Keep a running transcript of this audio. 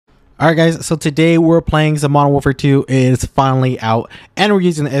Alright guys, so today we're playing some Modern Warfare 2. It is finally out and we're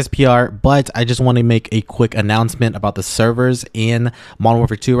using the SPR, but I just want to make a quick announcement about the servers in Modern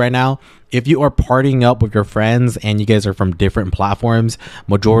Warfare 2 right now. If you are partying up with your friends and you guys are from different platforms,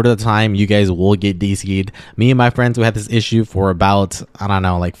 majority of the time you guys will get DC'd. Me and my friends, we had this issue for about, I don't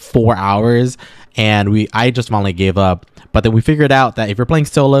know, like 4 hours, and I just finally gave up. But then we figured out that if you're playing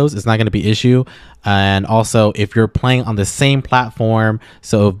solos, it's not going to be an issue. And also if you're playing on the same platform,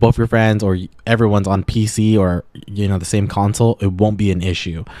 so if both your friends or everyone's on PC or, you know, the same console, it won't be an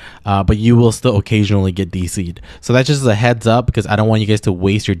issue. But you will still occasionally get DC'd. So that's just a heads up, because I don't want you guys to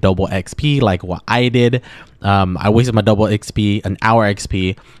waste your double XP like what I did. I wasted my double XP, an hour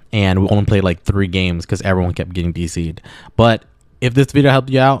XP, and we only played like 3 games because everyone kept getting DC'd. But if this video helped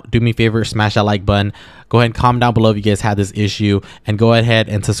you out, do me a favor, smash that like button. Go ahead and comment down below if you guys had this issue, and go ahead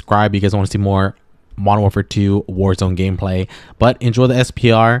and subscribe if you guys want to see more Modern Warfare 2 Warzone gameplay. But enjoy the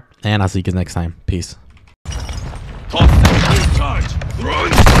SPR, and I'll see you guys next time. Peace.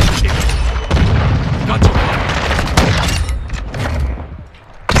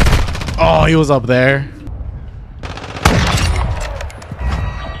 Oh, he was up there.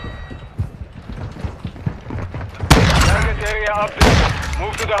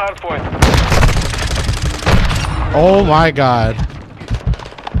 Move to the hard point. Oh my god.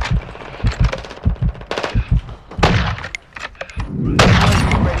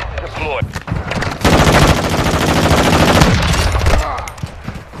 Ready to deploy.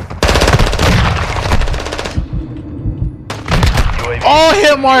 Oh,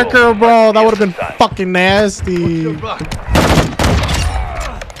 hit marker, bro. That would have been fucking nasty. Friendly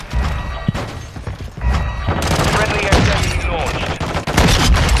SME launched.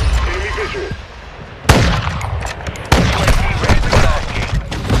 Enemy visual. UAV ready for tasking.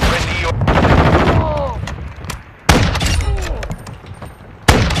 Friendly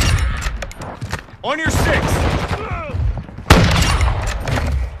on your 6.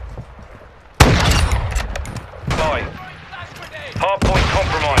 Fine. Hardpoint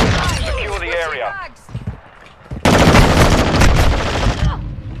compromised. Secure the area.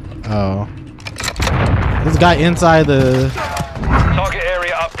 Oh. This guy inside the... Target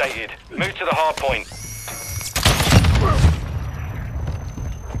area updated. Move to the hardpoint.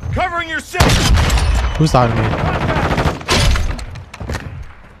 Covering your 6. Who's talking to me?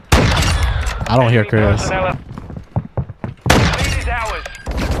 I don't hear Chris. Lead is ours.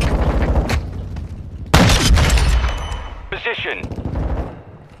 Position.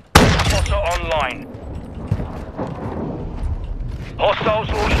 Spotter online. Hostiles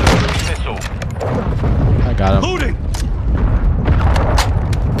launched a cruise missile. I got him. Loading.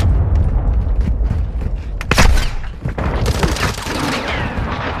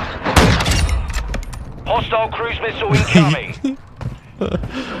 Hostile cruise missile incoming.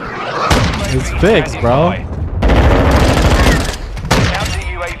 It's fixed, bro. Counter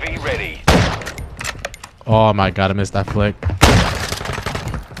UAV ready. Oh my god, I missed that flick.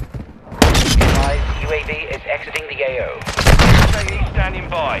 UAV is exiting the AO. UAV standing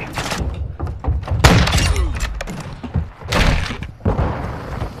by.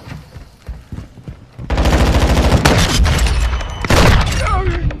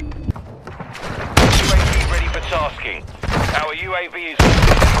 UAV ready for tasking. Our UAV is in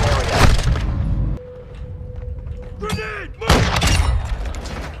the area. Grenade, move!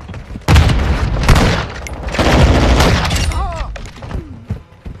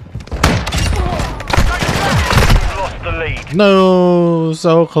 Lost the lead. No,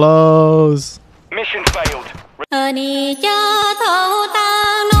 so close. Mission failed.